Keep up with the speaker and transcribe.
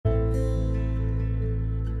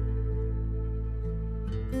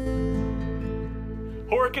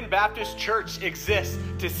Horicon Baptist Church exists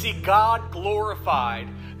to see God glorified,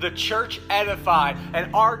 the church edified,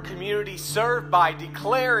 and our community served by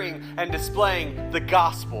declaring and displaying the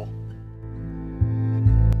gospel.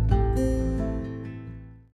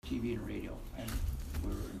 TV and radio, and we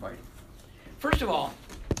were invited. First of all,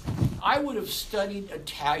 I would have studied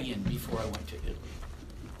Italian before I went to Italy.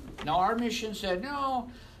 Now our mission said,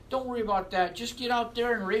 no, don't worry about that. Just get out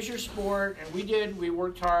there and raise your sport. And we did. We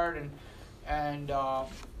worked hard, and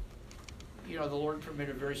you know, the Lord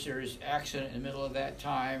permitted a very serious accident in the middle of that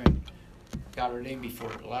time, and got our name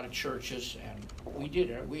before a lot of churches, and we did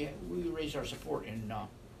it. We raised our support in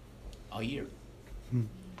a year.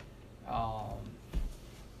 But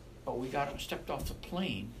we stepped off the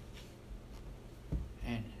plane,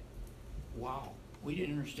 and wow, we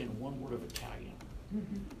didn't understand one word of Italian.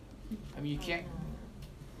 I mean, you can't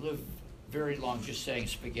live very long just saying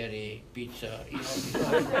spaghetti, pizza, you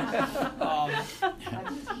know.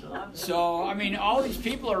 So, I mean, all these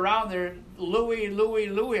people around there, Louis.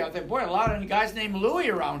 I think, boy, a lot of guys named Louis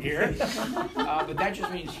around here. But that just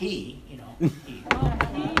means he, you know. He.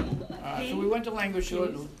 So we went to language school,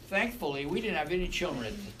 and thankfully, we didn't have any children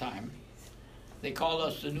at the time. They called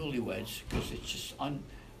us the newlyweds, because it's just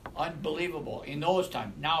unbelievable in those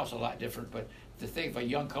times. Now it's a lot different, but to think of a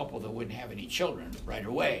young couple that wouldn't have any children right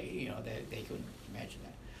away, you know, they couldn't imagine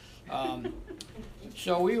that.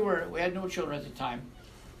 So we had no children at the time,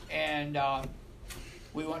 and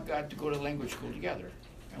we got to go to language school together.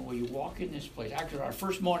 And when you walk in this place, after our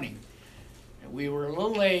first morning, we were a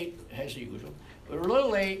little late, as usual. We were a little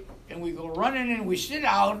late, and we go running in, we sit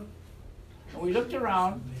down, and we looked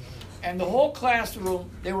around, and the whole classroom,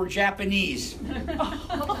 they were Japanese. We got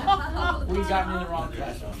in the wrong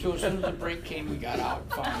classroom. So as soon as the break came, we got out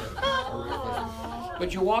and found a real place.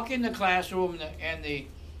 But you walk in the classroom, and the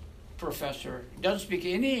professor doesn't speak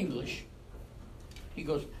any English. He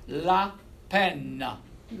goes, la penna.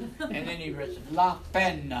 And then he writes, la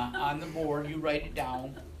penna on the board. You write it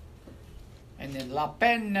down. And then la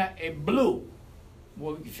penna è blu.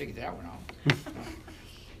 Well, we can figure that one out.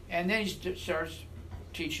 And then he starts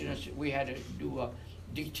teaching us. We had to do a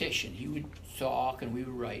dictation. He would talk and we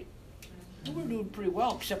would write. And we were doing pretty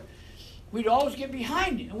well, except we'd always get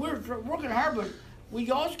behind. And we were working hard, but we'd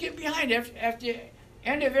always get behind. After the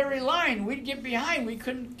end of every line, we'd get behind. We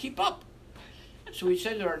couldn't keep up. So we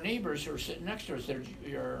said to our neighbors who were sitting next to us,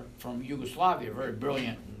 they're from Yugoslavia, very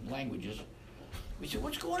brilliant in languages. We said,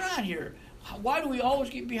 what's going on here? Why do we always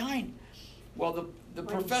get behind? Well, the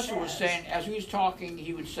professor was saying, as he was talking,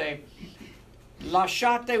 he would say,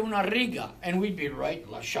 lasciate una riga. And we'd be right,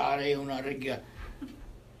 lasciare una riga.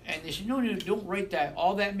 And they said, no, don't write that.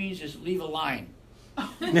 All that means is leave a line.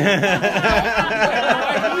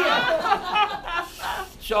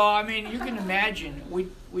 So, I mean, you can imagine,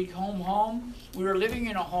 we'd home. We were living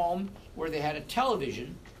in a home where they had a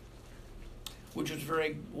television, which was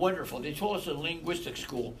very wonderful. They told us in linguistics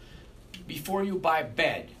school, before you buy a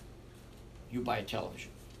bed, you buy a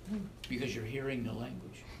television, because you're hearing the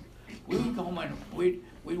language. We would go home and we'd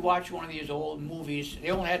watch one of these old movies. They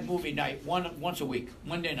only had movie night once a week,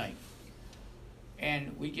 Monday night.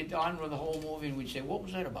 And we'd get on with the whole movie and we'd say, what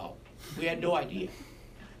was that about? We had no idea.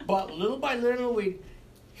 But little by little, we'd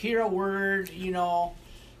hear a word, you know,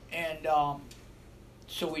 and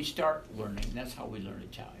so we'd start learning. That's how we learned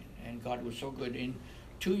Italian. And God was so good. In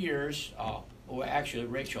 2 years, well, actually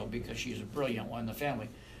Rachel, because she's a brilliant one in the family,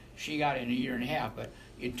 she got it in a year and a half. But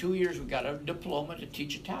in 2 years, we got a diploma to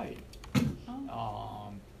teach Italian.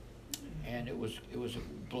 And it was a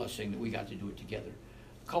blessing that we got to do it together.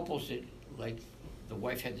 Couples that, like, the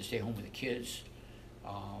wife had to stay home with the kids.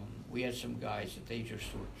 We had some guys that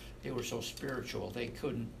they were so spiritual, they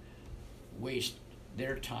couldn't waste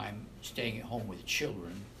their time staying at home with the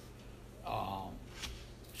children,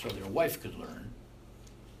 so their wife could learn.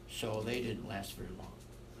 So they didn't last very long.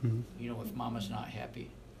 Mm-hmm. You know, if mama's not happy,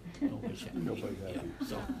 nobody's happy. Nobody's happy. Yeah,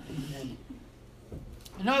 so.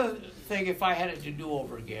 Another thing, if I had it to do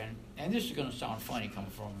over again, and this is going to sound funny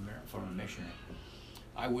coming from a missionary,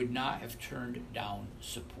 I would not have turned down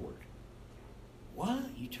support. What?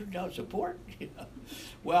 You turned down support?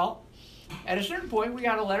 Well, at a certain point, we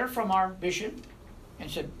got a letter from our bishop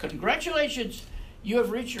and said, congratulations, you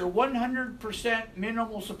have reached your 100%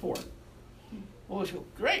 minimal support. Well, so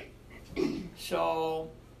great.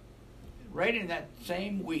 So, right in that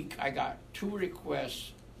same week, I got 2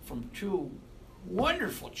 requests from 2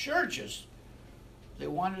 wonderful churches. They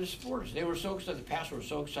wanted to support us. They were so excited. The pastor was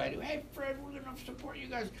so excited. Hey, Fred, we're going to support you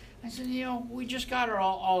guys. I said, you know, we just got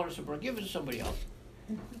all our support. Give it to somebody else.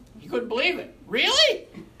 You couldn't believe it. Really?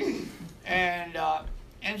 And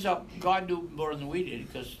ends up, God knew more than we did,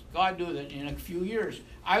 because God knew that in a few years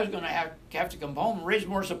I was going to have to come home and raise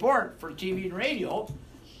more support for TV and radio,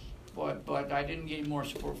 but I didn't get any more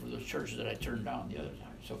support for those churches that I turned down the other time.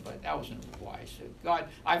 So, but that wasn't wise. God,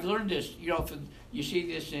 I've learned this. You know, you see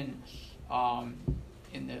this in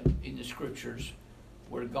the scriptures,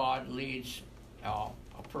 where God leads a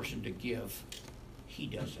person to give, He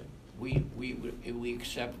does it. We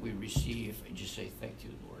accept, we receive, and just say thank you,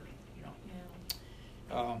 Lord. You know.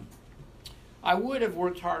 Yeah. I would have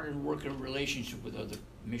worked harder and worked in a relationship with other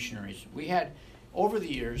missionaries. We had, over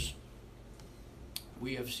the years,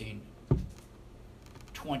 we have seen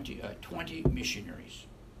 20 missionaries,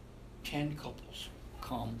 10 couples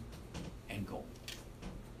come and go.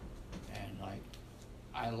 And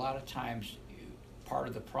a lot of times, part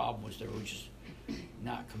of the problem was there was just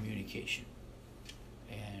not communication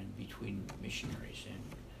and between missionaries.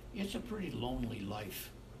 And it's a pretty lonely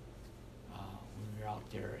life when you're out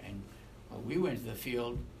there. And we went to the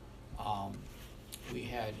field.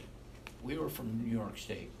 We were from New York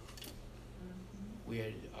State. We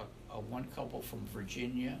had one couple from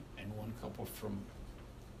Virginia and one couple from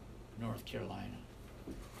North Carolina,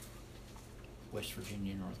 West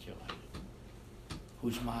Virginia, North Carolina,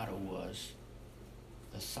 whose motto was,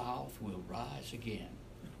 "The South will rise again."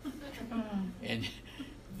 And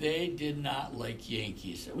they did not like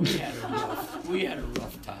Yankees. We had a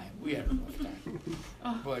rough time.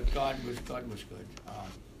 But God was good.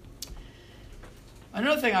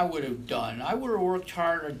 Another thing I would have done, I would have worked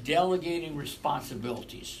hard on delegating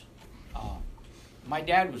responsibilities. My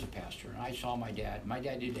dad was a pastor, and I saw my dad. My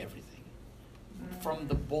dad did everything, from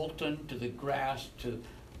the Bolton to the grass to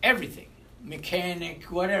everything, mechanic,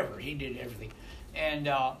 whatever. He did everything. And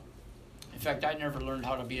in fact, I never learned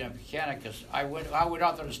how to be a mechanic, because I went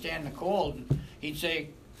out there to stand in the cold, and he'd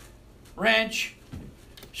say, wrench,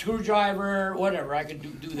 screwdriver, whatever. I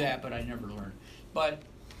could do that, but I never learned. But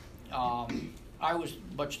I was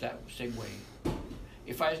much that same way.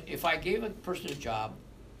 If I gave a person a job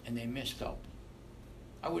and they messed up,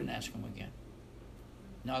 I wouldn't ask them again.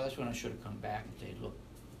 Now that's when I should have come back and said, look,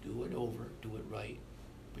 do it over, do it right,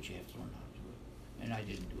 but you have to learn how to do it. And I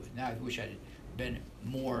didn't do it. Now I wish I had been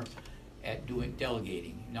more at doing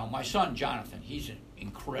delegating. Now my son Jonathan, he's an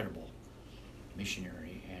incredible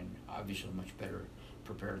missionary and obviously much better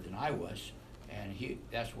prepared than I was. And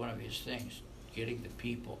that's one of his things, getting the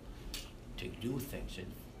people to do things.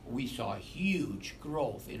 And we saw huge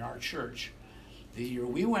growth in our church the year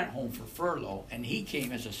we went home for furlough, and he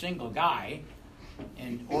came as a single guy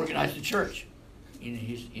and organized the church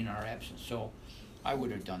in our absence. So I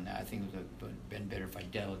would have done that. I think it would have been better if I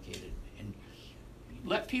delegated and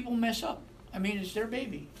let people mess up. I mean, it's their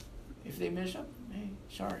baby. If they mess up, hey,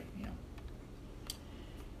 sorry, you know.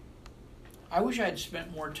 I wish I had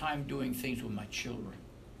spent more time doing things with my children.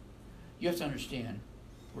 You have to understand,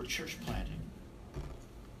 we're church planting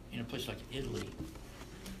in a place like Italy,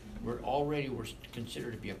 where already we're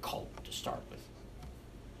considered to be a cult to start with.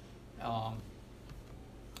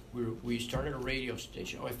 We started a radio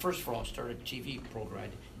station. First of all, started a TV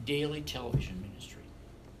program, daily television ministry.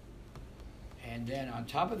 And then on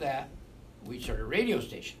top of that, we started a radio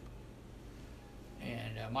station.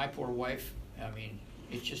 And my poor wife, I mean,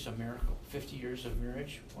 it's just a miracle. 50 years of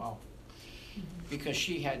marriage, wow. Because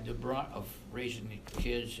she had the brunt of raising the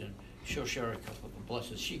kids, and she'll share a couple of the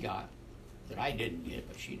blessings she got that I didn't get,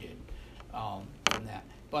 but she did from that.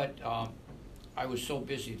 But I was so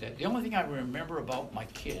busy that the only thing I remember about my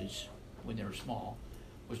kids when they were small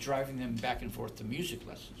was driving them back and forth to music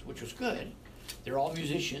lessons, which was good. They're all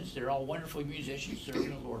musicians. They're all wonderful musicians serving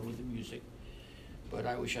the Lord with the music. But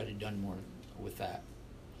I wish I'd have done more with that.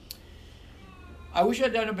 I wish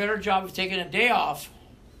I'd done a better job of taking a day off.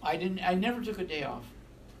 I never took a day off.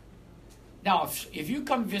 Now, if you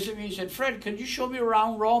come visit me and said, Fred, could you show me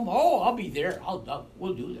around Rome? Oh, I'll be there.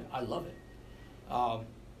 We'll do that. I love it.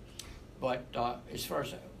 But as far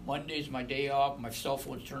as Monday's my day off, my cell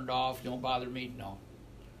phone's turned off, don't bother me, no.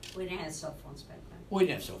 We didn't have cell phones back then. We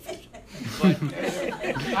didn't have cell phones.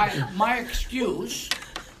 But my excuse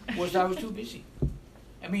was I was too busy.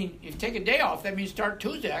 I mean, if you take a day off, that means start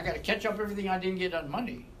Tuesday. I got to catch up everything I didn't get on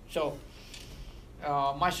Monday. So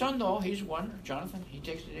my son, though, he's one, Jonathan, he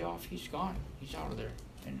takes the day off. He's gone. He's out of there.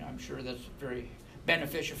 And I'm sure that's very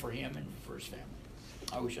beneficial for him and for his family.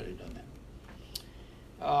 I wish I'd have done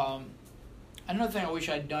that. Another thing I wish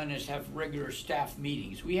I'd done is have regular staff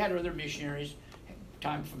meetings. We had other missionaries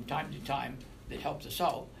from time to time that helped us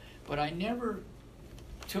out, but I never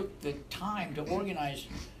took the time to organize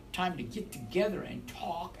time to get together and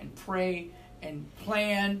talk and pray and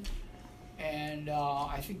plan, and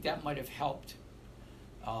I think that might have helped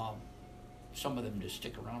some of them to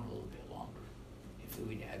stick around a little bit longer if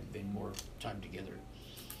we'd had been more time together.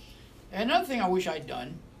 And another thing I wish I'd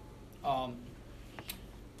done,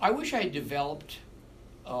 I wish I had developed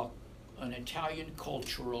an Italian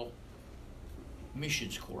cultural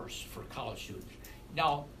missions course for college students.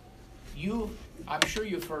 Now, I'm sure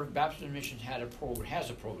you've heard Baptist Missions has a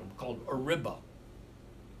program called ARIBA,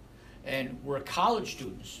 and where college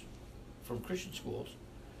students from Christian schools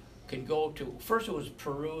can go to, first it was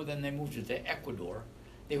Peru, then they moved to Ecuador.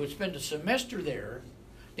 They would spend a semester there.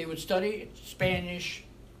 They would study Spanish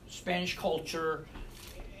culture,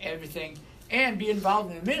 everything, and be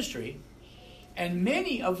involved in the ministry. And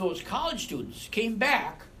many of those college students came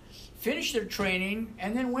back, finished their training,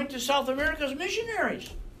 and then went to South America as missionaries.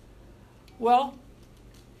 Well,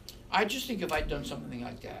 I just think if I'd done something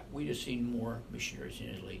like that, we'd have seen more missionaries in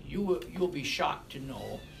Italy. You'll be shocked to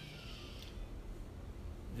know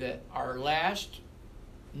that our last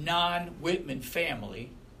non-Whitman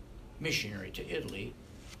family missionary to Italy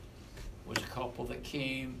was a couple that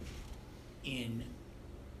came in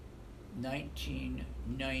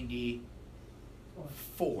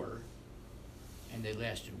 1994, and they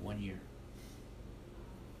lasted 1 year.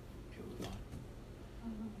 They were gone.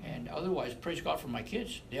 And otherwise, praise God for my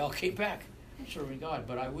kids. They all came back serving God.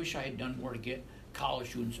 But I wish I had done more to get college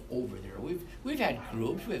students over there. We've had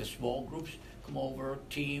groups. We have small groups come over,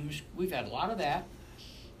 teams. We've had a lot of that.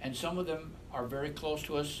 And some of them are very close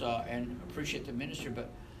to us and appreciate the ministry. But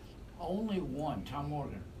only one, Tom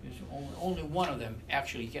Morgan, is only one of them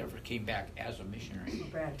actually ever came back as a missionary.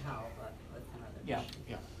 Brad Howell, but with another.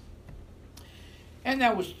 Yeah. And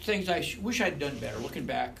that was things I wish I'd done better. Looking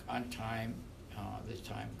back on time, this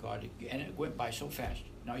time, God, and it went by so fast.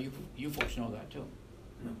 Now you folks know that too.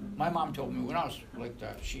 Mm-hmm. My mom told me when I was like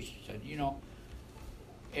that, she said,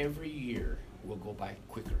 every year will go by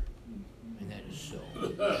quicker. And that is so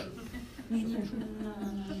true.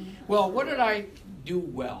 Well, what did I do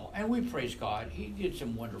well? And we praise God. He did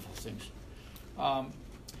some wonderful things.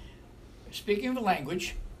 Speaking of the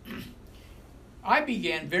language, I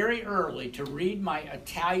began very early to read my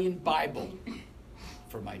Italian Bible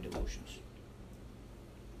for my devotions.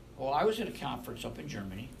 Well, I was at a conference up in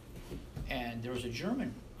Germany, and there was a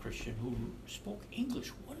German Christian who spoke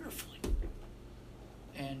English wonderfully.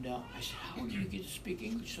 And I said, how do you get to speak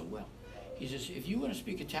English so well? He says, if you want to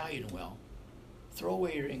speak Italian well, throw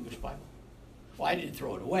away your English Bible. Well, I didn't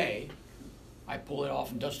throw it away. I pull it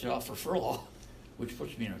off and dust it off for furlough, which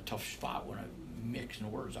puts me in a tough spot when I'm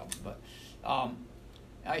mixing words up. But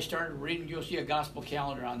I started reading. You'll see a gospel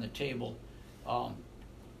calendar on the table.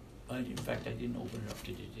 In fact, I didn't open it up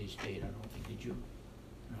to today's date. I don't think, did you?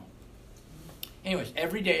 No. Anyways,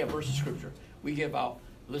 every day a verse of Scripture. We give out,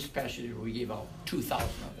 this past year, we gave out 2,000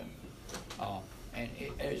 of them. And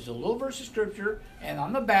it's a little verse of Scripture, and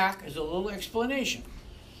on the back is a little explanation.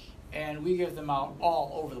 And we give them out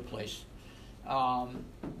all over the place.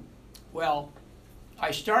 Well,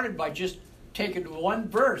 I started by just taking one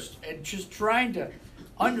verse and just trying to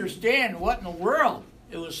understand what in the world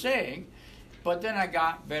it was saying. But then I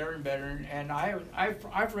got better and better, and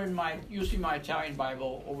I've read you'll see my Italian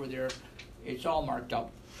Bible over there. It's all marked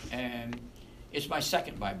up, and it's my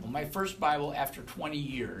second Bible. My first Bible, after 20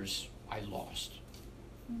 years, I lost.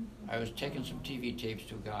 I was taking some TV tapes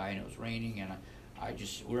to a guy, and it was raining, and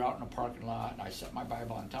we're out in a parking lot, and I set my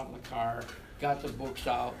Bible on top of the car, got the books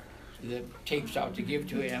out, the tapes out to give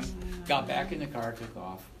to him, got back in the car, took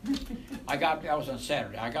off. That was on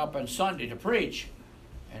Saturday. I got up on Sunday to preach,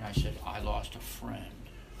 and I said, I lost a friend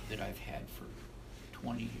that I've had for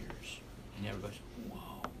 20 years. And everybody said,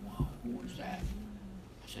 wow, who was that?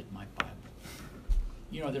 I said, my Bible.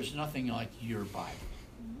 There's nothing like your Bible.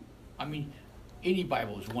 I mean, any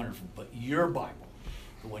Bible is wonderful, but your Bible,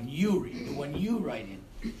 the one you read, the one you write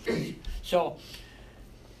in. So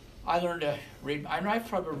I learned to read. I've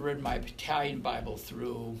probably read my Italian Bible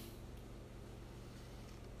through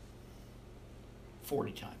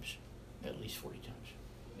 40 times, at least 40 times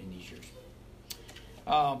in these years.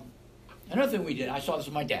 Another thing we did, I saw this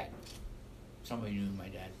with my dad. Somebody knew my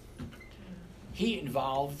dad. He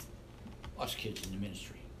involved us kids in the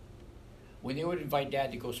ministry. When they would invite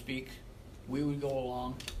Dad to go speak, we would go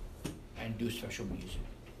along and do special music.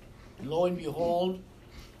 And lo and behold,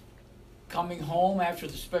 coming home after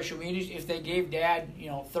the special meetings, if they gave Dad,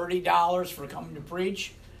 $30 for coming to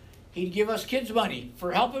preach, he'd give us kids money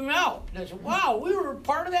for helping him out. And I said, wow, we were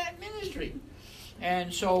part of that ministry.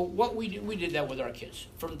 And so what we did that with our kids.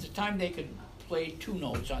 From the time they could play 2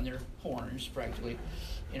 notes on their horns, practically,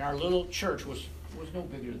 and our little church was no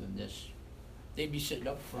bigger than this. They'd be sitting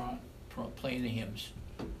up front playing the hymns.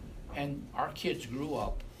 And our kids grew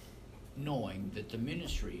up knowing that the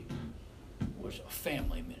ministry was a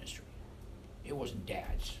family ministry. It wasn't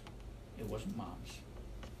dads. It wasn't moms.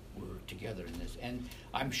 We were together in this. And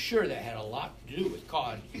I'm sure that had a lot to do with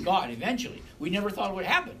God eventually. We never thought it would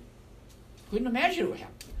happen. Couldn't imagine it would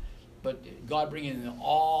happen. But God bringing them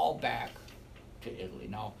all back to Italy.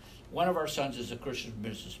 Now, one of our sons is a Christian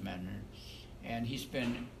businessman, and he's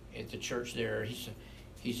been at the church there.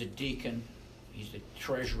 He's a deacon, he's the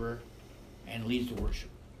treasurer, and leads the worship.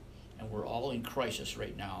 And we're all in crisis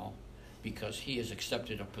right now because he has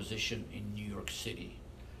accepted a position in New York City.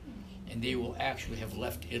 And they will actually have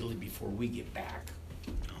left Italy before we get back.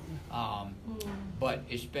 But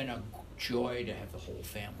it's been a joy to have the whole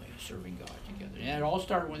family serving God together. And it all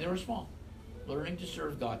started when they were small, learning to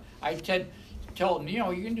serve God. I tell them, you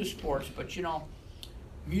can do sports, but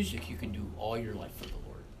music you can do all your life for the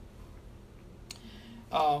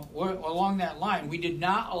Lord. Along that line, we did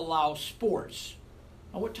not allow sports.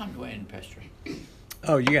 Oh, what time do I end, Pastor?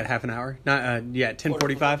 Oh, you got half an hour?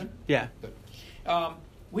 10:45. Yeah. Good.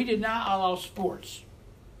 We did not allow sports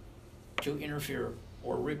to interfere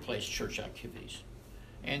or replace church activities.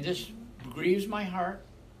 And this grieves my heart.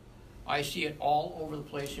 I see it all over the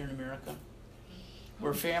place here in America,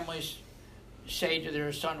 where families say to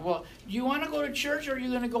their son, well, do you want to go to church or are you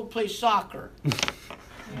going to go play soccer?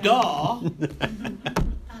 Duh.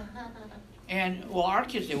 And, our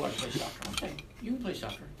kids, they want to play soccer. I'm saying, you can play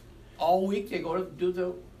soccer. All week they go to do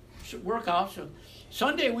the workouts. So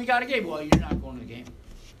Sunday we got a game. Well, you're not going to the game.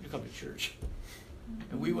 You come to church.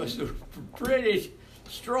 And we went through pretty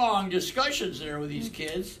strong discussions there with these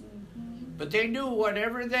kids. But they knew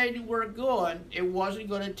whatever they were going, it wasn't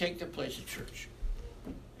going to take the place of church.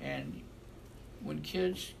 And when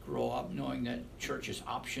kids grow up knowing that church is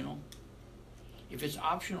optional, if it's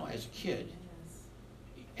optional as a kid,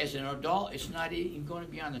 as an adult, it's not even going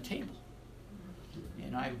to be on the table.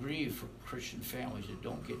 And I grieve for Christian families that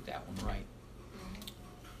don't get that one right.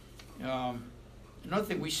 Another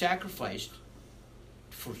thing, we sacrificed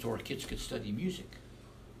so our kids could study music.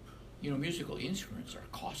 Musical instruments are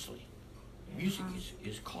costly. Music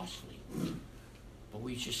is costly. But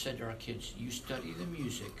we just said to our kids, you study the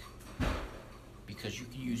music because you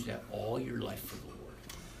can use that all your life for the Lord.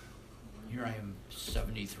 Here I am,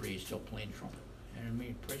 73, still playing trumpet.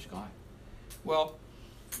 And praise God. Well,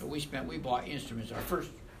 we bought instruments. Our first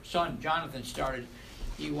son, Jonathan,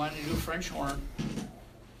 he wanted to do French horn.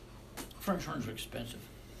 French horns are expensive.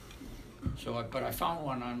 But I found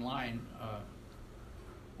one online,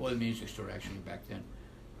 the music store actually back then,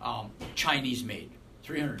 Chinese made,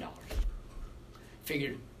 $300.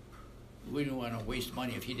 Figured we didn't want to waste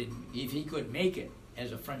money if he couldn't make it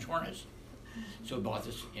as a French hornist. So we bought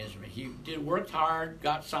this instrument. He worked hard,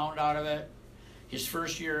 got sound out of it. His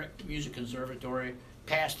first year at music conservatory,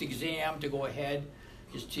 passed exam to go ahead.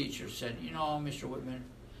 His teacher said, Mr. Whitman,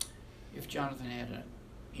 if Jonathan had an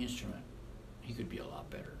instrument, he could be a lot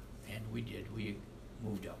better. And we did. We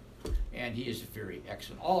moved up. And he is very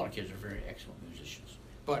excellent. All our kids are very excellent musicians.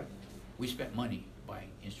 But we spent money buying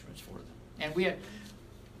instruments for them. And we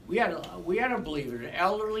had a believer, an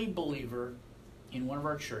elderly believer in one of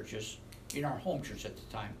our churches, in our home church at the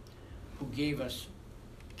time, who gave us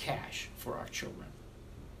cash for our children.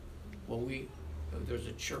 Well, there's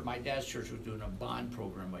a church, my dad's church was doing a bond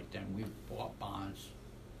program right then. We bought bonds.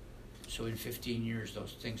 So in 15 years,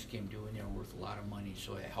 those things came due and they were worth a lot of money.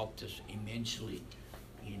 So it helped us immensely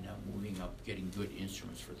in moving up, getting good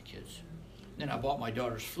instruments for the kids. Then I bought my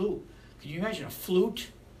daughter's flute. Can you imagine a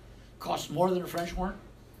flute costs more than a French horn?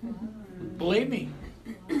 Believe me,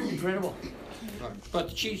 incredible.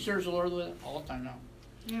 But she serves the Lord with it all the time now.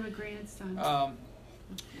 You have a grandson.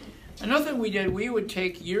 Another thing we did, we would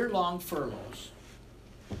take year-long furloughs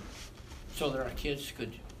so that our kids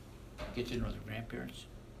could get to know their grandparents.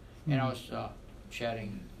 And I was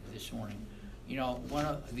chatting this morning. One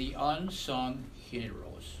of the unsung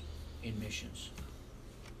heroes in missions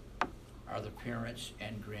are the parents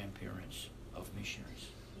and grandparents of missionaries.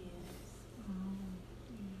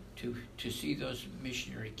 To see those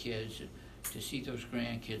missionary kids, to see those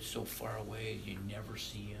grandkids so far away, you never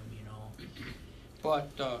see them,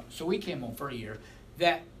 But, so we came home for a year.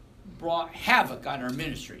 That brought havoc on our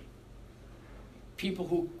ministry. People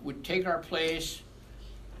who would take our place,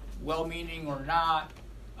 well-meaning or not,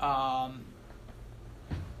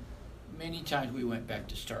 many times we went back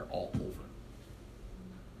to start all over.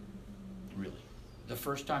 Really. The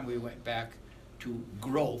first time we went back to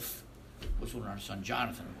growth was when our son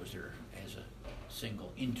Jonathan was there as a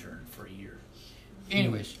single intern for a year.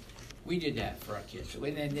 Anyways, we did that for our kids.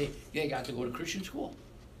 And then they got to go to Christian school.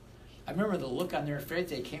 I remember the look on their face.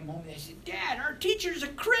 They came home and they said, Dad, our teacher's a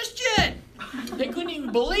Christian. They couldn't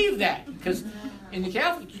even believe that because in the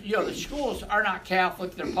Catholic, the schools are not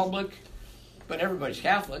Catholic, they're public, but everybody's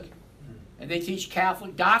Catholic. And they teach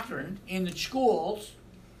Catholic doctrine in the schools.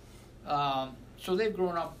 So they've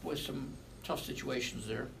grown up with some tough situations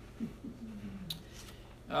there.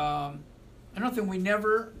 Another thing, we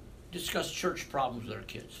never discuss church problems with our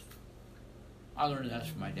kids. I learned that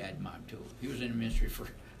from my dad and mom too. He was in the ministry for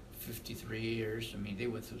 53 years. I mean, they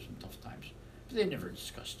went through some tough times. But they never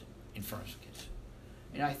discussed it in front of the kids.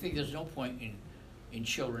 And I think there's no point in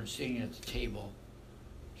children sitting at the table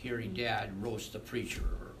hearing dad roast the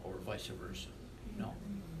preacher or vice versa.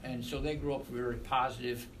 And so they grew up with a very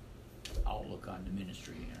positive outlook on the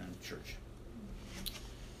ministry and on the church.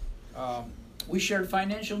 We shared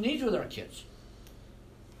financial needs with our kids.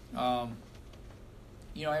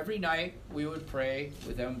 Every night we would pray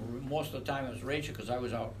with them. Most of the time it was Rachel because I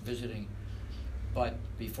was out visiting. But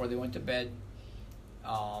before they went to bed,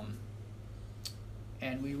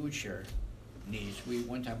 and we would share needs.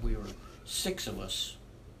 One time we were 6 of us.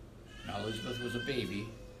 Now Elizabeth was a baby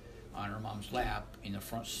on her mom's lap in the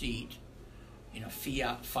front seat in a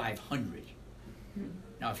Fiat 500.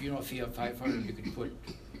 Now, if you know a Fiat 500, you could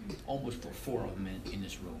almost put 4 of them in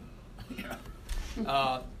this room.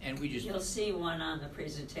 And we just... You'll see one on the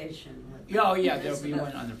presentation. Oh, yeah, there'll be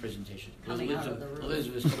one on the presentation. Coming out of the room.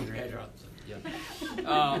 Elizabeth's putting her head out. Yeah.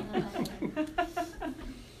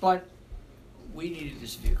 But we needed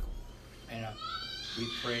this vehicle. And we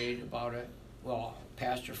prayed about it. Well, a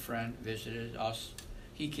pastor friend visited us.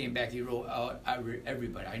 He came back, he wrote out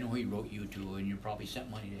everybody. I know he wrote you too, and you probably sent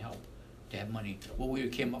money to have money. Well, we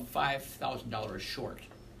came up $5,000 short.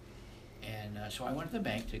 And so I went to the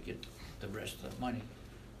bank to get the rest of the money.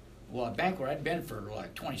 Well, a bank where I'd been for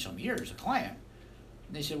like 20-some years, a client.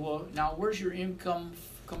 And they said, well, now where's your income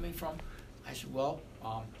coming from? I said, well,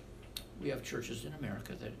 we have churches in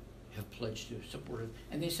America that have pledged to support it.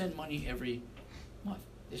 And they send money every month.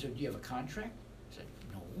 They said, do you have a contract? I said,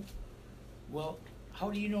 no. Well, how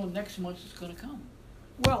do you know next month it's going to come?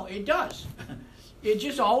 Well, it does. It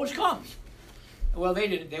just always comes. Well, they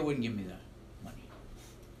wouldn't give me the money.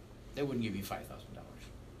 They wouldn't give me $5,000.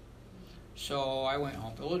 So I went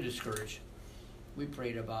home a little discouraged. We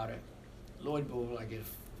prayed about it. Lord, will I get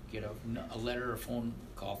a letter or phone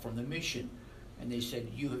call from the mission, and they said,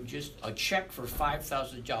 you have just a check for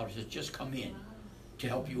 $5,000 has just come in to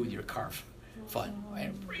help you with your car fund.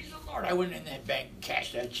 And praise the Lord, I went in that bank and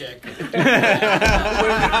cashed that check. Got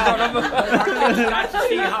to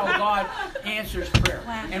see how God answers prayer.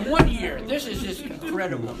 And one year, this is just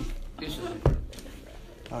incredible. This is incredible.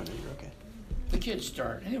 Oh, no, you're okay. The kids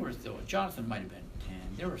started, and they were still, Jonathan might have been 10,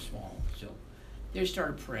 they were small, so they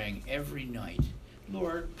started praying every night,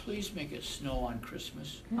 Lord, please make it snow on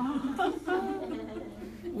Christmas.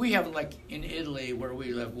 We have, like in Italy, where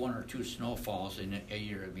we have 1 or 2 snowfalls in a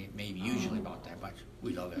year, maybe usually about that much.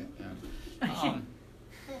 We love it. And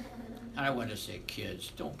I wanted to say,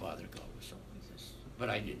 kids, don't bother God with something like this. But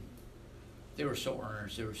I didn't. They were so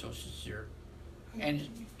earnest, they were so sincere. And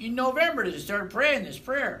in November, they started praying this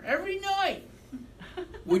prayer every night.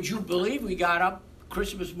 Would you believe we got up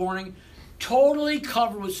Christmas morning totally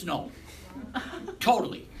covered with snow?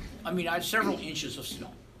 Totally. I mean, I had several inches of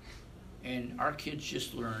snow. And our kids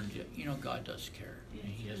just learned, God does care. And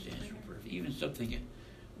He does answer prayer. Even something that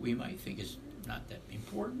we might think is not that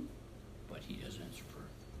important, but He does answer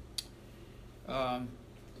prayer.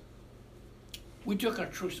 We took our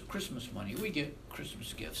Christmas money. We get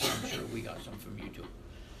Christmas gifts. I'm sure we got some from you too.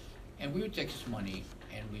 And we would take this money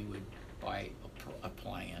and we would buy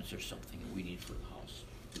appliance or something that we need for the house.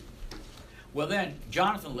 Well, then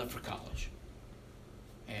Jonathan left for college,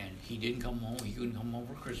 and he didn't come home. He couldn't come home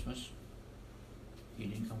for Christmas. He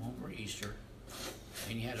didn't come home for Easter,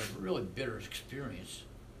 and he had a really bitter experience.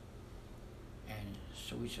 And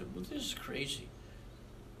so we said, well, this is crazy.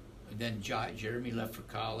 And then Jeremy left for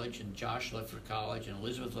college, and Josh left for college, and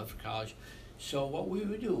Elizabeth left for college. So what we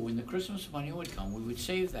would do, when the Christmas money would come, we would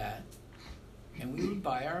save that, and we would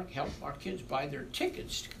help our kids buy their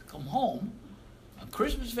tickets to come home on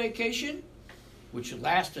Christmas vacation, which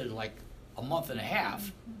lasted like a month and a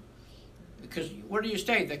half. Because where do you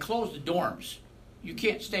stay? They closed the dorms. You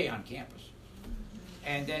can't stay on campus.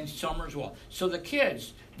 And then summer as well. So the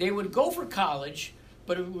kids, they would go for college,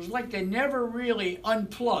 but it was like they never really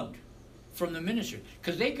unplugged from the ministry.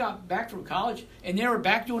 Because they got back from college, and they were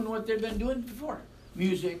back doing what they've been doing before.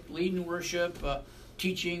 Music, leading worship,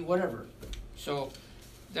 teaching, whatever. So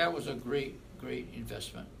that was a great, great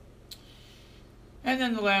investment. And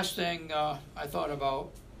then the last thing I thought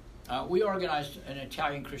about, we organized an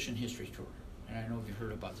Italian Christian history tour. And I know you've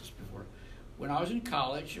heard about this before. When I was in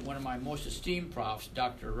college, one of my most esteemed profs,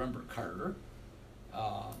 Dr. Rembert Carter,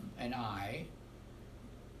 and I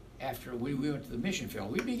after we went to the mission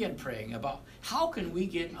field, we began praying about how can we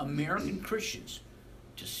get American Christians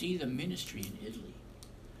to see the ministry in Italy.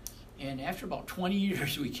 And after about 20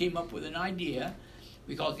 years, we came up with an idea.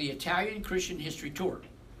 We called it the Italian Christian History Tour.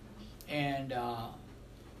 And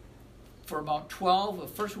for about 12, the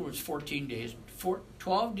first one was 14 days. For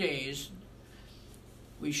 12 days,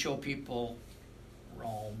 we show people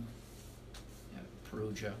Rome,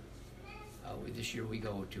 Perugia. This year we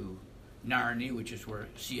go to Narni, which is where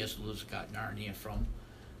C.S. Lewis got Narnia from.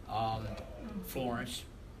 Florence,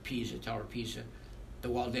 Pisa, Tower of Pisa, the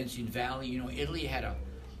Waldensian Valley. You know, Italy had a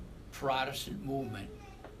Protestant movement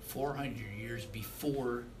 400 years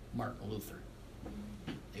before Martin Luther.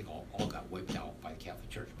 They all got wiped out by the Catholic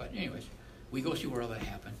Church. But anyways, we go see where all that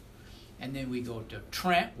happened. And then we go to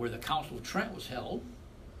Trent, where the Council of Trent was held,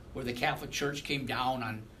 where the Catholic Church came down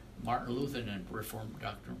on Martin Luther and Reformed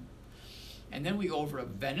doctrine. And then we go over to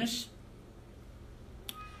Venice,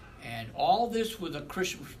 and all this with a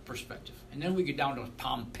Christian perspective. And then we get down to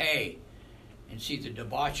Pompeii and see the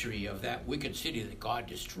debauchery of that wicked city that God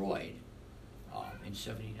destroyed in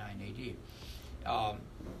 79 AD.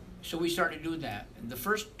 So we started doing that. And the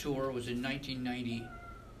first tour was in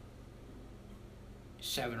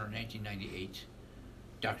 1997 or 1998.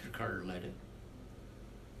 Dr. Carter led it.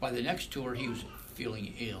 By the next tour, he was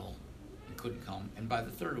feeling ill and couldn't come. And by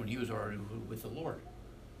the third one, he was already with the Lord.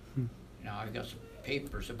 Now, I've got some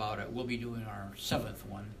papers about it. We'll be doing our 7th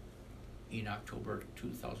one in October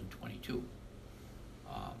 2022.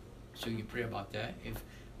 So you pray about that. If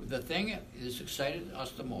the thing that has excited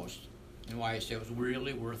us the most, and why I say it was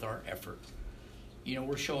really worth our effort, you know,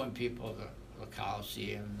 we're showing people the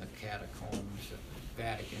Colosseum, the catacombs, the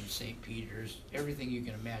Vatican, St. Peter's, everything you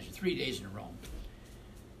can imagine, 3 days in Rome.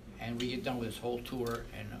 And we get done with this whole tour,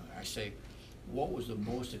 and I say, what was the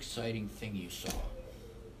most exciting thing you saw?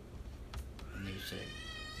 And they say,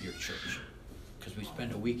 your church. Because we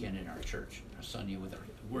spend a weekend in our church, a Sunday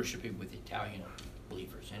worshiping with Italian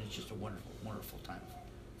believers, and it's just a wonderful, wonderful time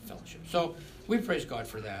of fellowship. So we praise God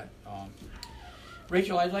for that.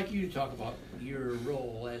 Rachel, I'd like you to talk about your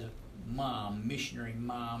role as a mom, missionary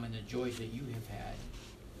mom, and the joys that you have had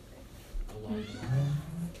along the way.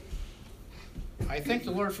 I thank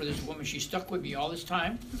the Lord for this woman. She stuck with me all this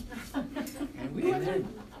time, and we have had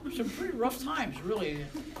some pretty rough times, really,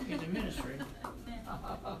 in the ministry.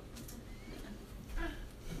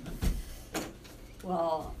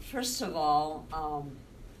 Well, first of all,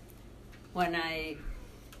 when I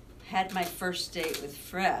had my first date with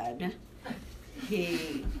Fred,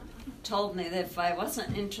 he told me that if I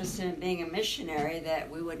wasn't interested in being a missionary, that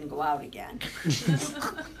we wouldn't go out again.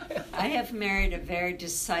 I have married a very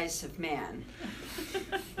decisive man,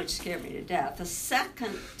 which scared me to death. The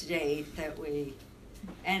second date that we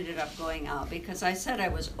ended up going out, because I said I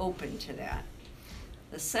was open to that.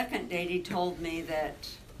 The second date, he told me that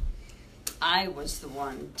I was the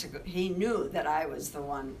one to go. He knew that I was the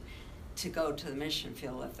one to go to the mission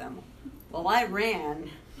field with them. Well, I ran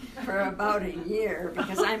for about a year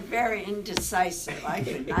because I'm very indecisive. I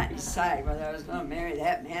could not decide whether I was going to marry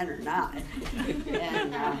that man or not.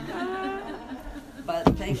 And, but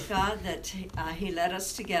thank God that he led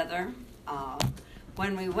us together.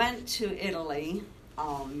 When we went to Italy,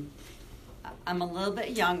 I'm a little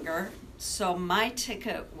bit younger, so my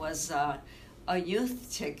ticket was a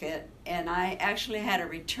youth ticket, and I actually had a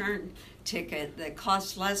return ticket that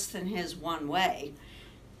cost less than his one way.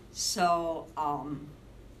 So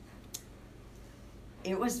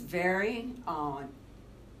it was very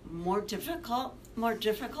more difficult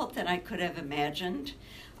than I could have imagined.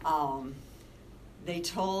 They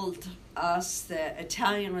told us that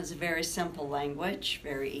Italian was a very simple language,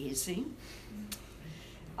 very easy.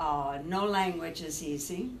 No language is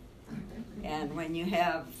easy. And when you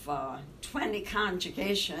have 20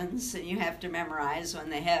 conjugations and you have to memorize, when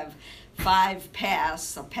they have 5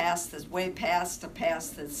 pass, a pass that's way past, a pass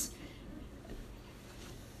that's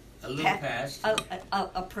A little past.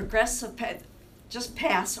 a progressive pass, just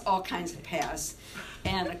pass, all kinds of pass.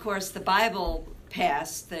 And of course the Bible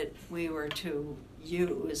pass that we were to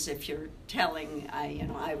use, if you're telling,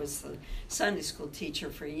 I was the Sunday school teacher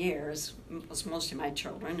for years, it was mostly my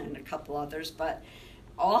children and a couple others, but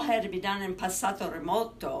all had to be done in passato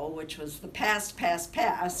remoto, which was the past,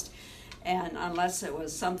 and unless it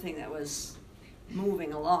was something that was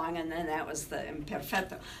moving along, and then that was the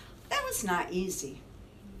imperfecto. That was not easy.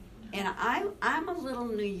 And I'm a little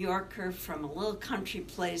New Yorker from a little country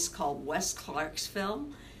place called West Clarksville.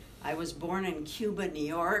 I was born in Cuba, New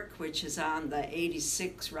York, which is on the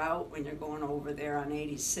 86 route when you're going over there on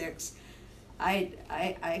 86.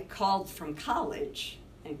 I called from college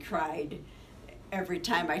and cried every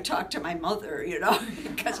time I talked to my mother,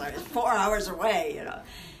 because I was 4 hours away,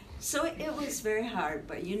 So it was very hard,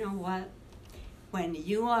 but you know what? When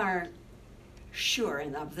you are sure,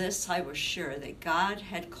 and of this I was sure, that God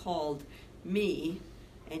had called me,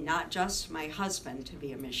 and not just my husband, to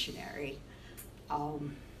be a missionary,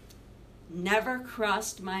 never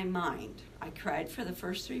crossed my mind. I cried for the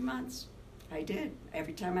first 3 months. I did.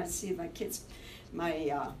 Every time I see my kids,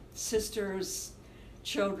 my sister's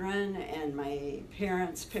children and my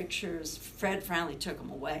parents' pictures, Fred finally took them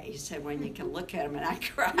away. He said, when you can look at them and I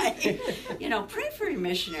cry. Pray for your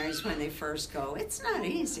missionaries when they first go. It's not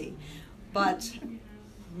easy. But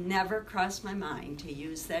never crossed my mind to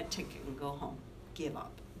use that ticket and go home. Give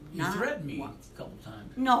up. You threatened me a couple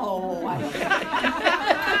times. No.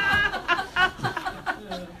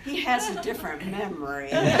 He has a different memory.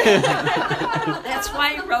 That's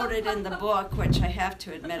why he wrote it in the book, which I have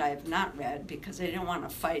to admit I have not read because I didn't want to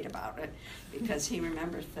fight about it because he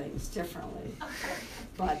remembers things differently.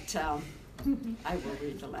 But I will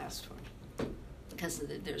read the last one because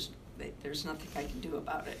there's nothing I can do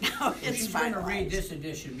about it now. She's going to read this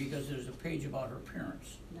edition because there's a page about her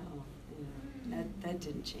parents. No. That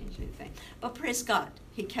didn't change anything. But praise God,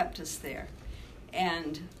 he kept us there.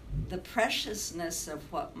 And the preciousness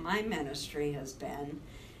of what my ministry has been,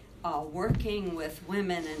 working with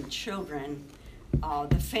women and children,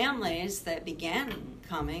 the families that began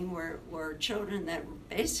coming were children that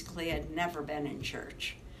basically had never been in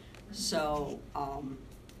church. So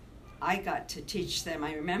I got to teach them.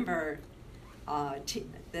 I remember the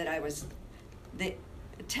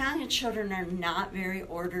Italian children are not very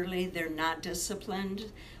orderly. They're not disciplined.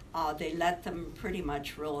 They let them pretty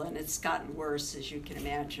much rule, and it's gotten worse, as you can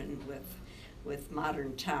imagine, with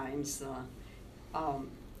modern times.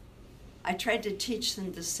 I tried to teach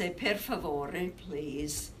them to say per favore,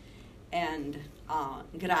 please, and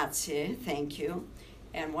grazie, thank you.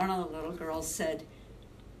 And one of the little girls said,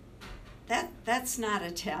 that's not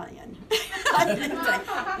Italian.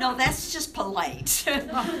 No, that's just polite.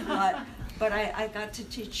 But I got to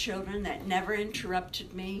teach children that never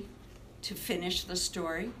interrupted me to finish the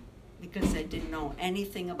story because they didn't know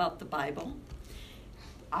anything about the Bible.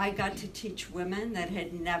 I got to teach women that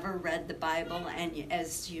had never read the Bible, and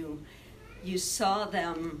as you saw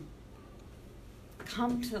them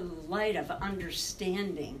come to the light of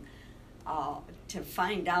understanding, to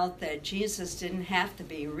find out that Jesus didn't have to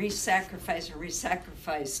be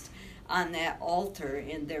re-sacrificed on that altar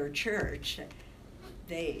in their church.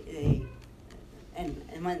 And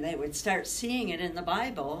when they would start seeing it in the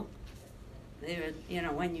Bible, they would,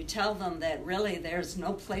 when you tell them that really there's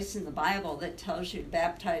no place in the Bible that tells you to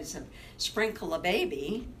baptize and sprinkle a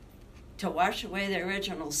baby to wash away the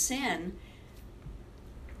original sin,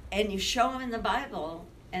 and you show them in the Bible,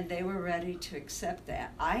 and they were ready to accept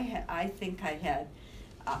that. I think I had,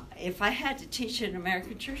 if I had to teach in an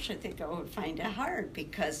American church, I think I would find it hard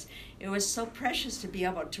because it was so precious to be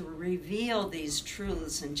able to reveal these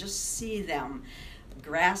truths and just see them,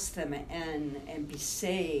 grasp them, and be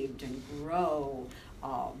saved and grow.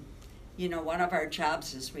 One of our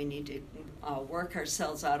jobs is we need to work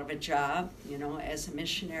ourselves out of a job, as a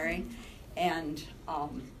missionary. And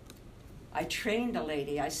I trained a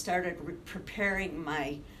lady. I started preparing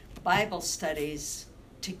my Bible studies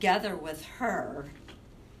together with her.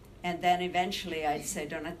 And then eventually I'd say,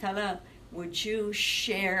 Donatella, would you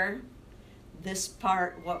share this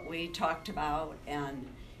part, what we talked about? And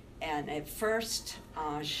at first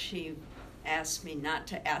she asked me not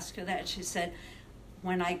to ask her that. She said,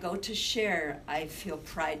 when I go to share, I feel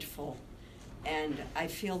prideful. And I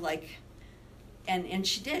feel like, and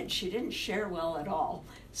she did. She didn't share well at all.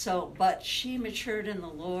 But she matured in the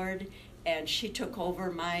Lord, and she took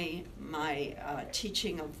over my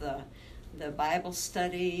teaching of the Bible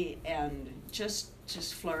study, and just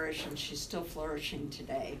flourished, and she's still flourishing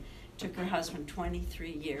today. Took her husband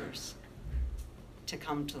 23 years to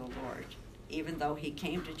come to the Lord, even though he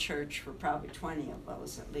came to church for probably 20 of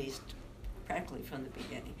those, at least, practically from the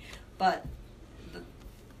beginning. But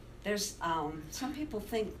there's some people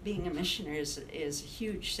think being a missionary is a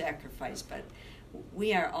huge sacrifice, but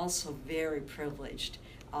we are also very privileged.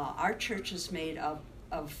 Our church is made up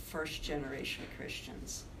of first-generation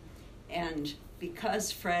Christians. And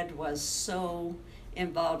because Fred was so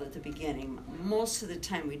involved at the beginning, most of the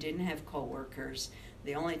time we didn't have co-workers.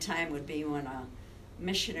 The only time would be when a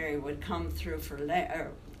missionary would come through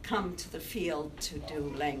come to the field to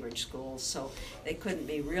do language schools, so they couldn't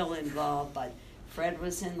be real involved. But Fred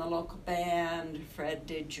was in the local band. Fred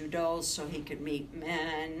did judo so he could meet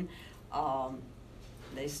men.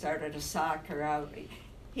 They started a soccer out.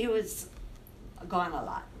 He was gone a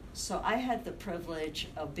lot. So I had the privilege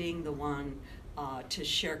of being the one to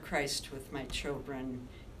share Christ with my children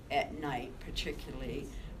at night, particularly,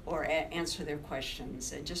 or answer their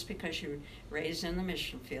questions. And just because you're raised in the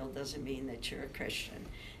mission field doesn't mean that you're a Christian.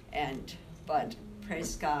 But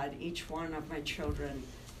praise God, each one of my children,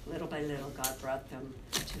 little by little, God brought them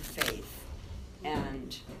to faith.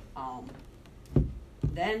 And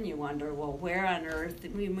then you wonder, well, where on earth?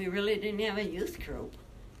 We really didn't have a youth group.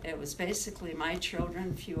 It was basically my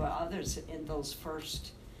children, a few others in those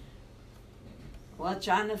first. Well,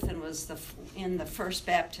 Jonathan was in the first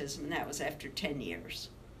baptism, and that was after 10 years.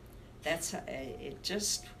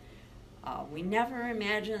 We never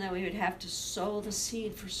imagined that we would have to sow the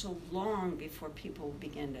seed for so long before people would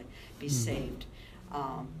begin to be saved.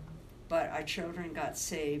 But our children got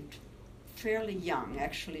saved fairly young.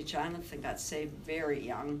 Actually, Jonathan got saved very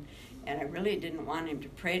young, and I really didn't want him to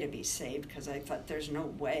pray to be saved because I thought there's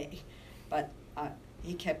no way. But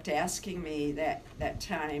he kept asking me that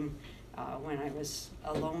time when I was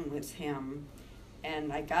alone with him,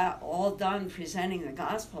 and I got all done presenting the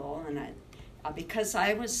gospel, and because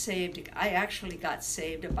I was saved, I actually got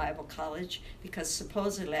saved at Bible college because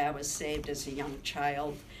supposedly I was saved as a young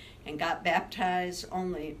child and got baptized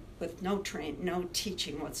only with no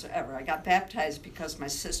teaching whatsoever. I got baptized because my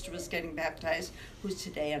sister was getting baptized, who's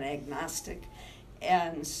today an agnostic.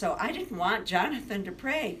 And so I didn't want Jonathan to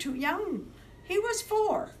pray, too young. He was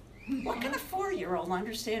 4. What can a 4-year-old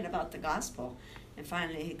understand about the gospel? And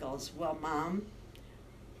finally he goes, well, Mom,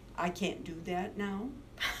 I can't do that now.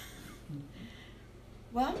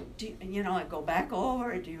 Well, I go back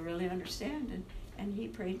over, do you really understand? And he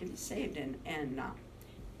prayed to be saved. And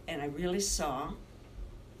I really saw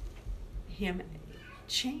him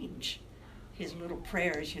change. His little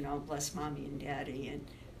prayers, bless Mommy and Daddy, and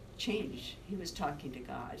change. He was talking to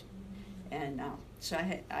God. And so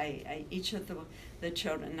I each of the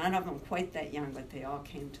children, none of them quite that young, but they all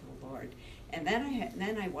came to the Lord. And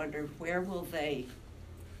then I wondered, where will they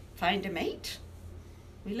find a mate?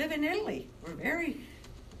 We live in Italy. We're very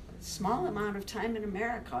small amount of time in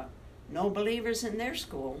America. No believers in their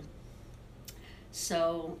school.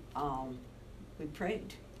 So we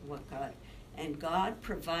prayed and God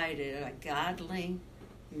provided a godly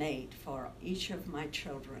mate for each of my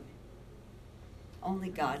children. Only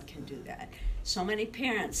God can do that. So many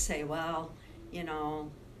parents say, well, there's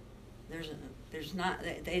not,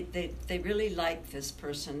 they really like this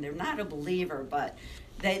person. They're not a believer, but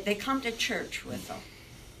they come to church with them.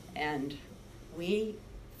 And we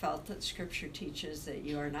felt that Scripture teaches that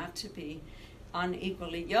you are not to be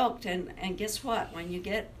unequally yoked. And guess what? When you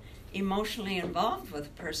get emotionally involved with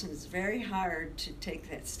a person, it's very hard to take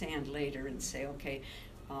that stand later and say, okay,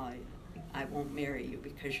 I won't marry you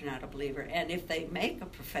because you're not a believer. And if they make a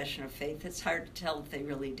profession of faith, it's hard to tell if they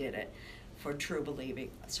really did it for true believing.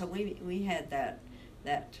 So we had that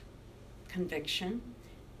conviction,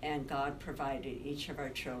 and God provided each of our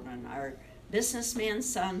children. Our businessman's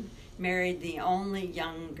son married the only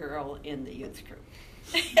young girl in the youth group.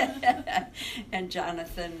 And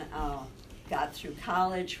Jonathan got through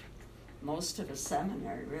college, most of his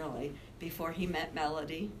seminary really, before he met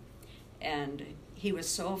Melody. And he was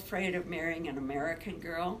so afraid of marrying an American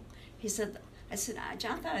girl. I said,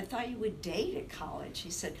 Jonathan, I thought you would date at college.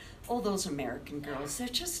 He said, oh, those American girls, they're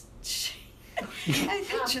just,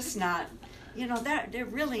 they're just not, they're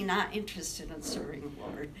really not interested in serving the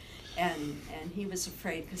Lord. And he was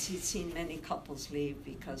afraid because he'd seen many couples leave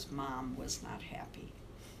because Mom was not happy.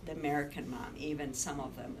 The American mom, even some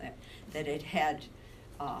of them that had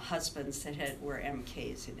husbands that were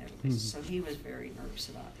MKs in Italy. Mm-hmm. So he was very nervous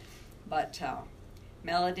about it. But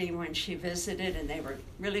Melody, when she visited, and they were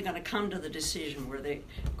really going to come to the decision were they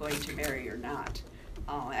going to marry or not,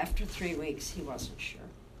 after 3 weeks, he wasn't sure.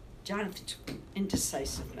 Jonathan took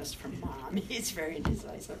indecisiveness from Mom. He's very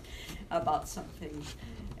indecisive about some things,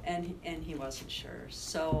 and he wasn't sure.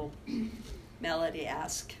 So Melody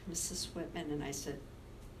asked Mrs. Whitman, and I said,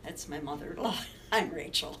 that's my mother-in-law. I'm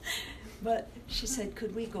Rachel. But she said,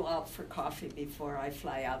 could we go out for coffee before I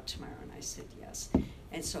fly out tomorrow? And I said, yes.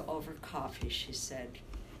 And so over coffee, she said,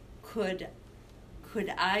 could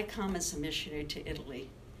I come as a missionary to Italy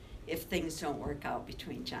if things don't work out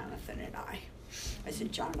between Jonathan and I? I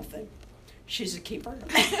said, Jonathan, she's a keeper.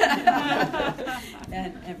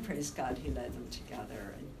 and praise God, he led them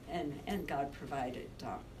together. And God provided.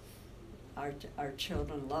 Our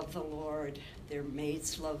children love the Lord. Their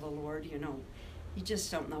mates love the Lord. You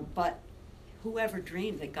just don't know. But whoever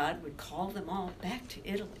dreamed that God would call them all back to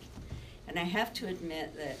Italy? And I have to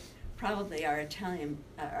admit that probably our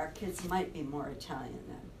kids might be more Italian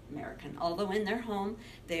than American. Although in their home,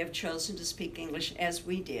 they have chosen to speak English as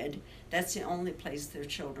we did. That's the only place their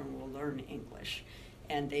children will learn English.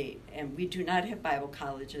 and we do not have Bible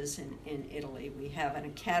colleges in Italy. We have an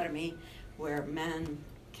academy where men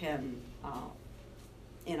can,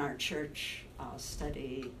 in our church,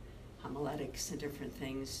 study homiletics and different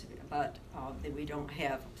things, but we don't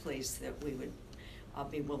have a place that we would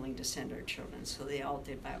be willing to send our children. So they all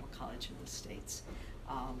did Bible college in the States.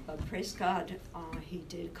 But praise God, he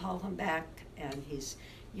did call them back, and he's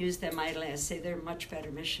used them mightily. I say they're much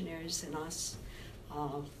better missionaries than us.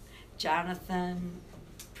 Jonathan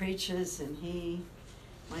preaches, and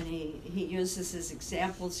when he uses his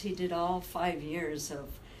examples, he did all 5 years of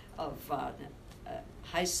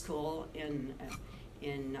high school in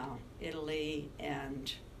Italy,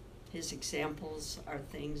 and his examples are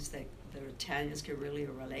things that the Italians can really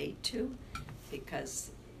relate to,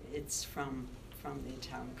 because it's from the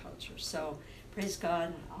Italian culture. So praise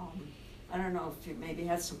God. I don't know if you maybe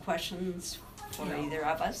had some questions for either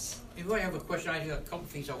of us. Anybody have a question? I have a couple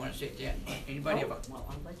things I want to say at the end. Anybody have a? Well,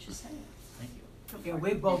 I'll let you say it. Thank you. Yeah,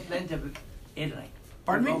 we've both been to Italy.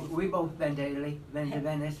 Pardon me? We both been to Italy, been to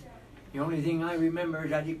Venice. The only thing I remember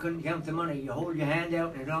is that you couldn't count the money. You hold your hand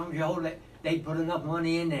out, and as long as you hold it, they'd put enough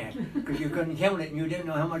money in there, because you couldn't count it, and you didn't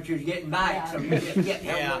know how much you was getting back. Yeah. So you just get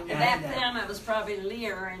Yeah. Back then it was probably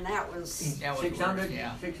lira, and that was 600,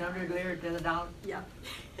 yeah. 600 lira to the dollar. yeah.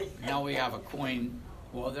 Now we have a coin.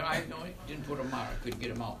 Well, I didn't put them out. I couldn't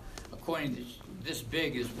get them out. A coin this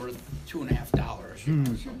big is worth $2.50.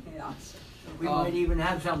 So. Yeah. We might even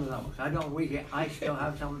have some of those. I don't. I still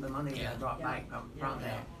have some of the money Yeah. I brought back from Yeah.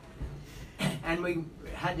 there. And we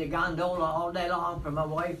had the gondola all day long for my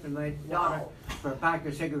wife and my daughter for a pack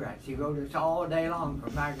of cigarettes. He rode us all day long for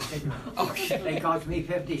a pack of cigarettes. Okay. They cost me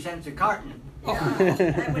 50 cents a carton. Yeah,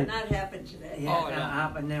 that would not happen today. Yeah, Oh, that no.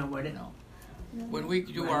 happened now, would it? No. When we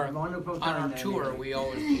do Well, our wonderful on time our there, tour, anyway. we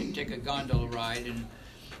always take a gondola ride, and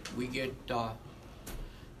we get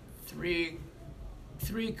three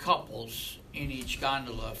couples in each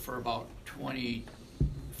gondola for about $25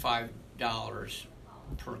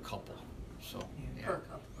 per couple. So yeah, Per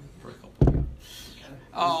couple. per couple.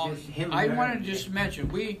 Yeah. It's just him I and her. wanted to just mention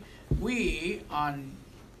we on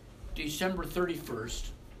December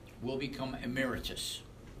 31st will become emeritus.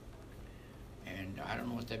 And I don't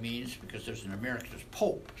know what that means, because there's an emeritus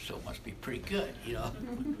pope, so it must be pretty good, you know.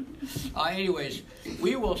 Anyways,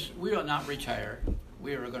 we will not retire.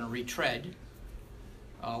 We are going to retread.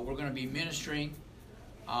 We're going to be ministering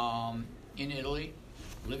in Italy,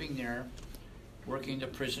 living there, working the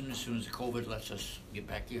prison as soon as COVID lets us get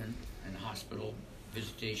back in hospital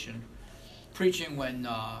visitation, preaching when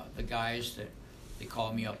the guys that they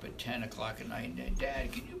call me up at 10 o'clock at night and,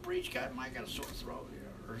 Dad, can you preach? God, I got a sore throat,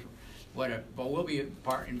 or whatever. But we'll be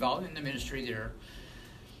involved in the ministry there.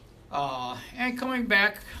 And coming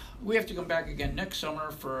back, we have to come back again next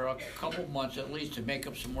summer for a couple months at least to make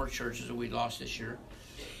up some more churches that we lost this year.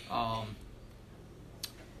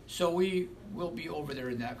 So we will be over there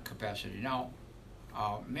in that capacity. Now,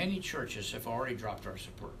 many churches have already dropped our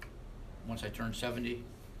support. Once I turned 70,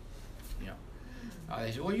 you know,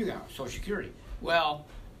 they said, well, you got Social Security. Well,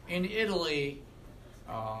 in Italy,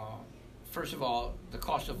 first of all, the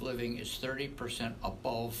cost of living is 30%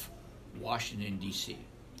 above Washington, D.C.,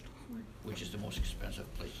 which is the most expensive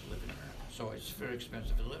place to live in America. So it's very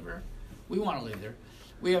expensive to live there. We want to live there.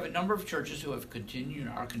 We have a number of churches who have continued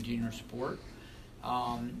our support.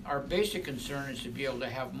 Our basic concern is to be able to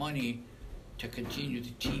have money to continue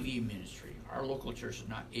the TV ministry. Our local church is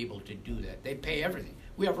not able to do that. They pay everything.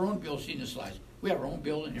 We have our own bill, see in the slides. We have our own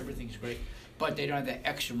building, everything's great, but they don't have that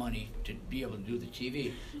extra money to be able to do the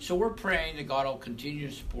TV. So we're praying that God will continue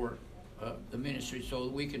to support the ministry so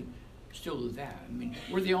that we can still do that. I mean,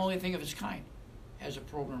 we're the only thing of its kind has a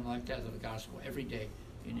program like that of the gospel every day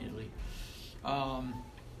in Italy.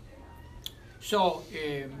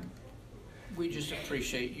 We just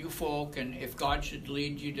appreciate you folk, and if God should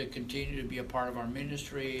lead you to continue to be a part of our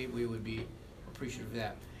ministry, we would be appreciative of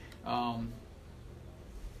that.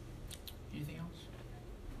 Anything else?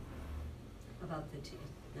 About the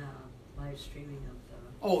live streaming of the...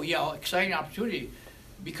 Oh, yeah, exciting opportunity.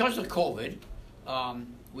 Because of COVID,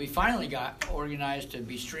 we finally got organized to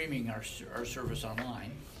be streaming our service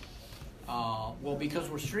online. Well, because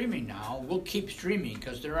we're streaming now, we'll keep streaming,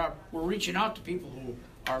 because we're reaching out to people who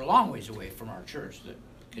are a long ways away from our church that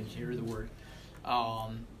can hear the word.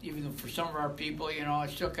 Even though for some of our people, you know,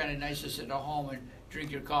 it's still kind of nice to sit at home and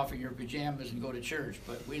drink your coffee in your pajamas and go to church,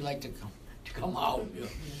 but we like to come out. You know.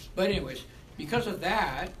 But anyways, because of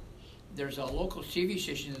that, there's a local TV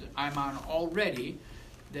station that I'm on already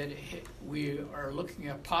that we are looking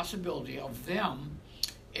at possibility of them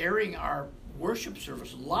airing our worship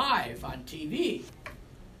service live on TV.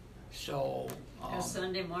 So, Because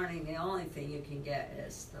Sunday morning, the only thing you can get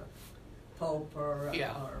is the Pope or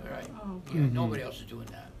yeah, or, right. Oh. Yeah, nobody else is doing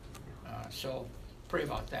that. So pray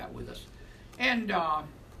about that with us. And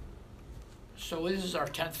so this is our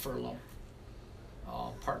 10th furlough,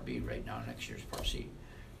 Part B right now. Next year's Part C.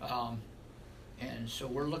 And so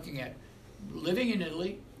we're looking at living in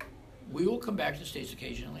Italy. We will come back to the States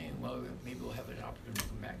occasionally, and maybe we'll have an opportunity to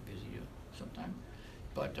come back and visit you sometime.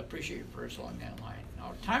 But appreciate your prayers along that line.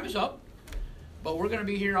 Now, time is up, but we're going to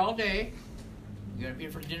be here all day. You're going to be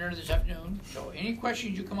here for dinner this afternoon. So any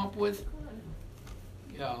questions you come up with,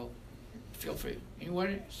 feel free.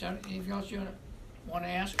 Anything else you want to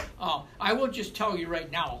ask? I will just tell you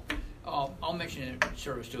right now, I'll mention it in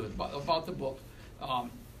service too, about the book.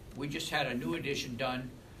 We just had a new edition done,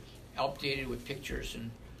 updated with pictures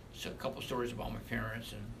and a couple stories about my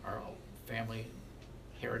parents and our family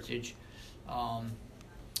heritage. And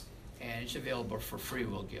it's available for free.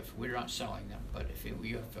 We'll give. We're not selling them, but if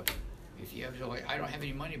you have, I don't have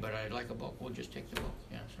any money, but I'd like a book. We'll just take the book.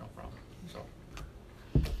 Yeah, it's no problem. So,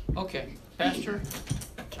 okay, Pastor,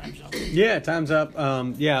 time's up. Yeah, time's up.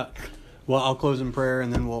 Well, I'll close in prayer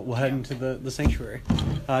and then we'll head into the sanctuary.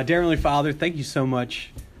 Dear Heavenly Father, thank you so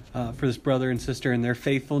much for this brother and sister and their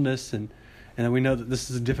faithfulness, and we know that this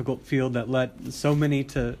is a difficult field that led so many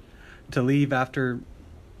to leave after,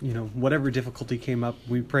 whatever difficulty came up.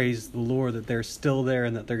 We praise the Lord that they're still there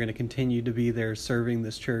and that they're going to continue to be there serving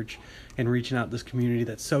this church and reaching out this community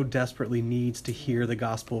that so desperately needs to hear the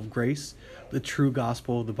gospel of grace, the true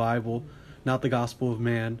gospel of the Bible, not the gospel of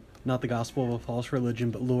man, not the gospel of a false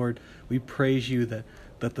religion. But Lord, we praise you that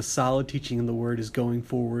the solid teaching in the word is going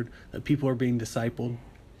forward, that people are being discipled,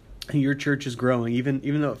 and your church is growing,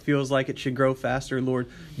 even though it feels like it should grow faster. Lord,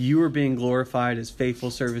 you are being glorified as faithful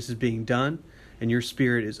service is being done, and your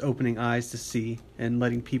Spirit is opening eyes to see and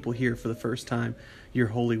letting people hear for the first time your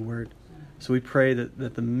holy word. So we pray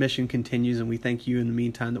that the mission continues, and we thank you in the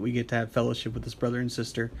meantime that we get to have fellowship with this brother and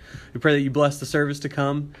sister. We pray that you bless the service to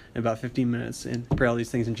come in about 15 minutes, and pray all these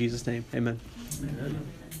things in Jesus' name. Amen. Amen.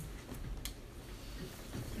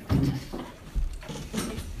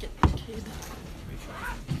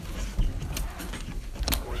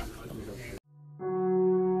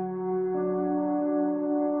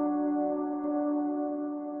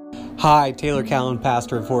 Hi, Taylor Callan,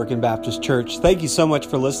 pastor of Horicon Baptist Church. Thank you so much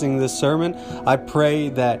for listening to this sermon. I pray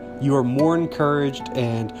that you are more encouraged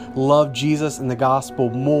and love Jesus and the gospel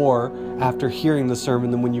more after hearing the sermon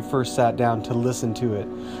than when you first sat down to listen to it.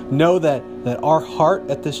 Know that our heart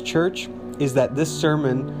at this church is that this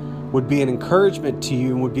sermon would be an encouragement to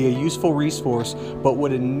you and would be a useful resource, but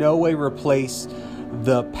would in no way replace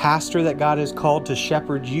the pastor that God has called to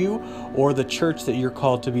shepherd you or the church that you're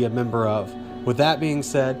called to be a member of. With that being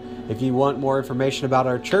said, if you want more information about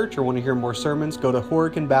our church or want to hear more sermons, go to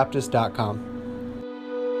horiconbaptist.com.